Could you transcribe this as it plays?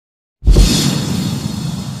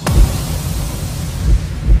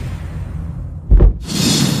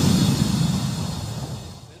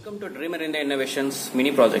Welcome to Dreamer India Innovations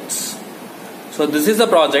mini projects. So this is a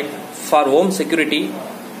project for home security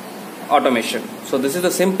automation. So this is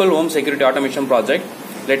a simple home security automation project.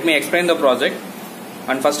 Let me explain the project,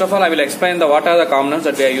 and first of all I will explain what are the components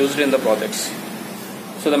that we are used in the projects.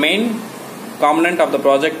 So the main component of the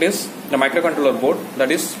project is the microcontroller board,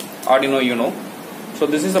 that is Arduino Uno. So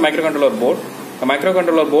this is the microcontroller board. The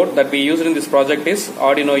microcontroller board that we used in this project is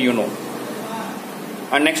Arduino Uno.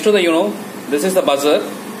 And next to the Uno, this is the buzzer.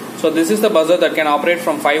 So this is the buzzer that can operate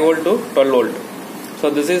from 5 volt to 12 volt.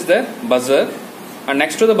 So this is the buzzer, and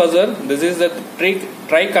next to the buzzer this is the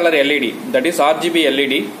tricolor LED, that is RGB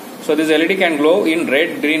LED. So this LED can glow in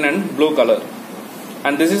red, green and blue color.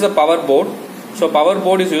 And this is the power board. So power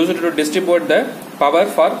board is used to distribute the power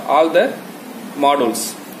for all the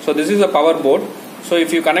modules. So this is the power board. So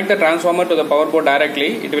if you connect the transformer to the power board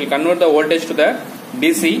directly, it will convert the voltage to the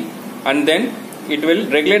DC, and then it will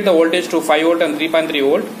regulate the voltage to 5 volt and 3.3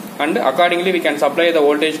 volt, and accordingly we can supply the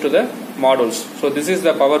voltage to the modules. So this is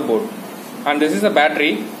the power board, and this is the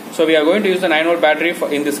battery. So we are going to use the 9 volt battery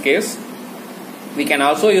in this case. We can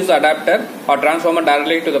also use the adapter or transformer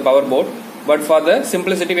directly to the power board, but for the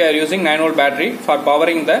simplicity we are using 9 volt battery for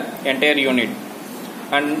powering the entire unit.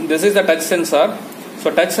 And this is the touch sensor.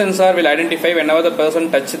 So touch sensor will identify whenever the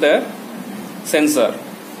person touch the sensor.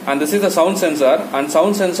 And this is the sound sensor, and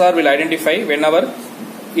sound sensor will identify whenever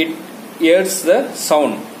it hears the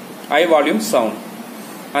sound, high volume sound.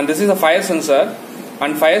 And this is the fire sensor,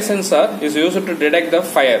 and fire sensor is used to detect the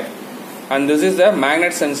fire. And this is the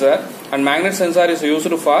magnet sensor, and magnet sensor is used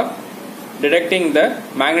for detecting the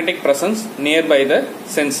magnetic presence nearby the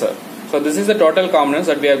sensor. So this is the total components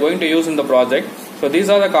that we are going to use in the project. So these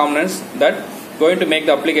are the components that going to make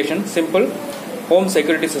the application simple home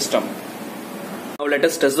security system. Now let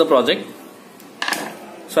us test the project.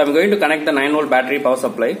 So I am going to connect the 9 volt battery power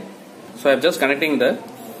supply. So I am just connecting the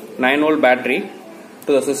 9 volt battery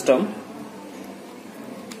to the system.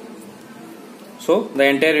 So the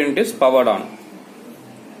entire unit is powered on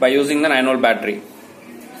by using the 9 volt battery.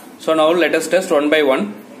 So now let us test one by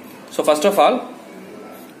one. So first of all,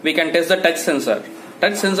 we can test the touch sensor.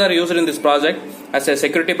 Touch sensor used in this project as a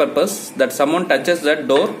security purpose, that someone touches that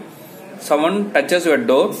door, someone touches your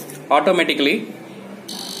door, automatically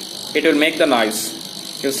it will make the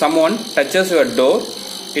noise. If someone touches your door,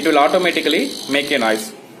 it will automatically make a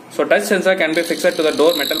noise. So touch sensor can be fixed to the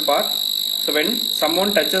door metal part. So when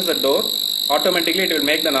someone touches the door, automatically it will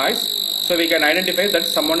make the noise. So we can identify that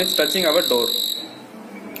someone is touching our door.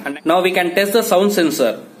 And now we can test the sound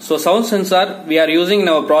sensor. So sound sensor we are using in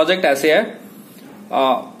our project as a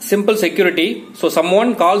simple security. So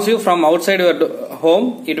someone calls you from outside your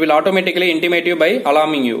home, it will automatically intimate you by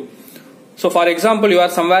alarming you. So for example, you are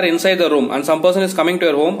somewhere inside the room and some person is coming to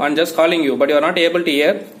your home and just calling you, but you are not able to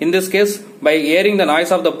hear. In this case, by hearing the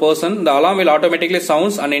noise of the person, the alarm will automatically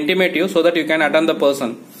sounds and intimate you so that you can attend the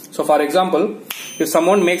person. So for example, if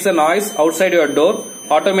someone makes a noise outside your door,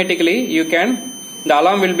 automatically the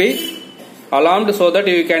alarm will be alarmed so that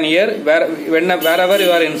you can hear wherever you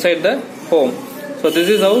are inside the home. So this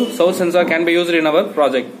is how sound sensor can be used in our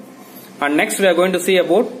project. And next we are going to see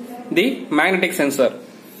about the magnetic sensor.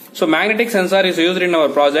 So magnetic sensor is used in our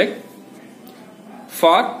project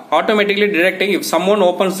for automatically detecting if someone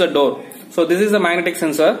opens the door. So this is the magnetic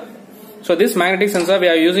sensor. So this magnetic sensor we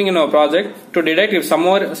are using in our project to detect if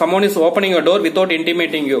someone is opening a door without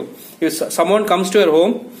intimating you. If someone comes to your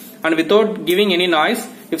home and without giving any noise,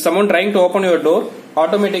 if someone trying to open your door,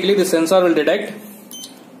 automatically the sensor will detect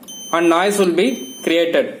and noise will be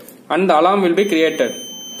created and the alarm will be created.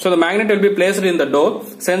 So the magnet will be placed in the door,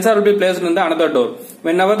 sensor will be placed in the another door.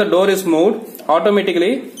 Whenever the door is moved,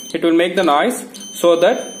 automatically it will make the noise so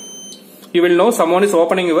that you will know someone is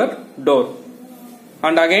opening your door.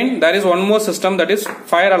 And again there is one more system, that is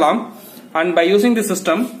fire alarm, and by using this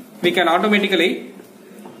system we can automatically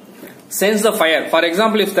sense the fire. For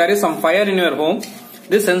example, if there is some fire in your home,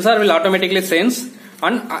 this sensor will automatically sense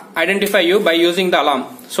and identify you by using the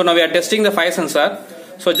alarm. So now we are testing the fire sensor.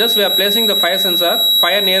 So just we are placing the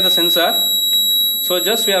fire near the sensor. So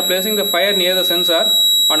just we are placing the fire near the sensor,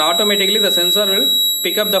 and automatically the sensor will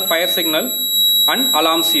pick up the fire signal and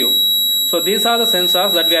alarms you. So these are the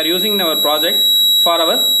sensors that we are using in our project for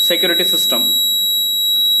our security system.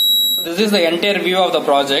 This is the entire view of the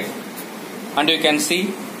project, and you can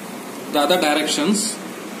see the other directions.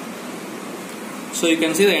 So you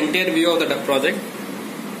can see the entire view of the project.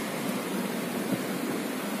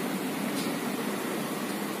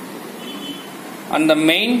 And the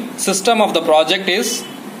main system of the project is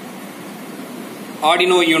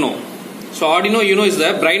Arduino Uno. So Arduino Uno is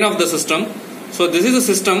the brain of the system. So this is a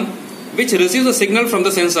system which receives the signal from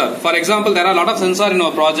the sensor. For example, there are a lot of sensors in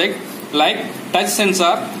our project like touch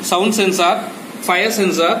sensor, sound sensor, fire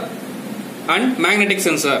sensor and magnetic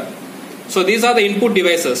sensor. So these are the input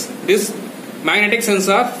devices. This magnetic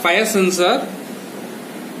sensor, fire sensor,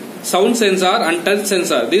 sound sensor and touch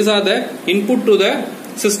sensor, these are the input to the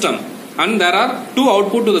system, and there are two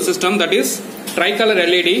output to the system, that is tricolor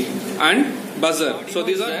LED and buzzer. So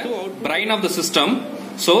these are two brain of the system.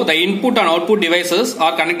 So the input and output devices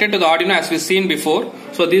are connected to the Arduino as we seen before.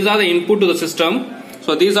 So these are the input to the system.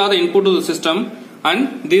 So these are the input to the system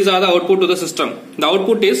and these are the output to the system. The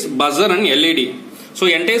output is buzzer and LED. So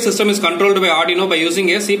entire system is controlled by Arduino by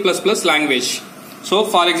using a C++ language. So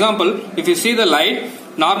for example, if you see the light,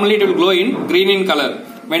 normally it will glow in green in color.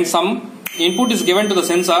 When some input is given to the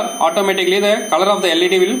sensor, automatically the color of the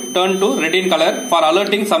LED will turn to red in color for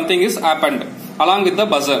alerting something is happened, along with the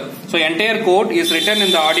buzzer. So entire code is written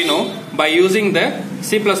in the Arduino by using the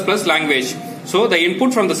C++ language. So the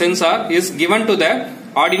input from the sensor is given to the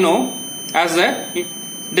Arduino as a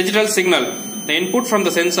digital signal. The input from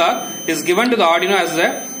the sensor is given to the Arduino as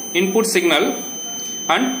the input signal,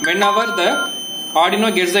 and whenever the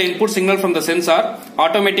Arduino gets the input signal from the sensor,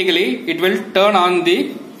 automatically it will turn on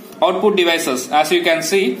the output devices. As you can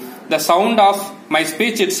see, the sound of my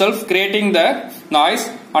speech itself creating the noise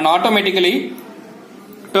and automatically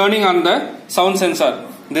turning on the sound sensor.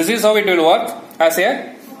 This is how it will work as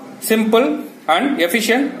a simple and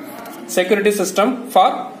efficient security system for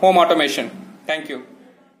home automation. Thank you.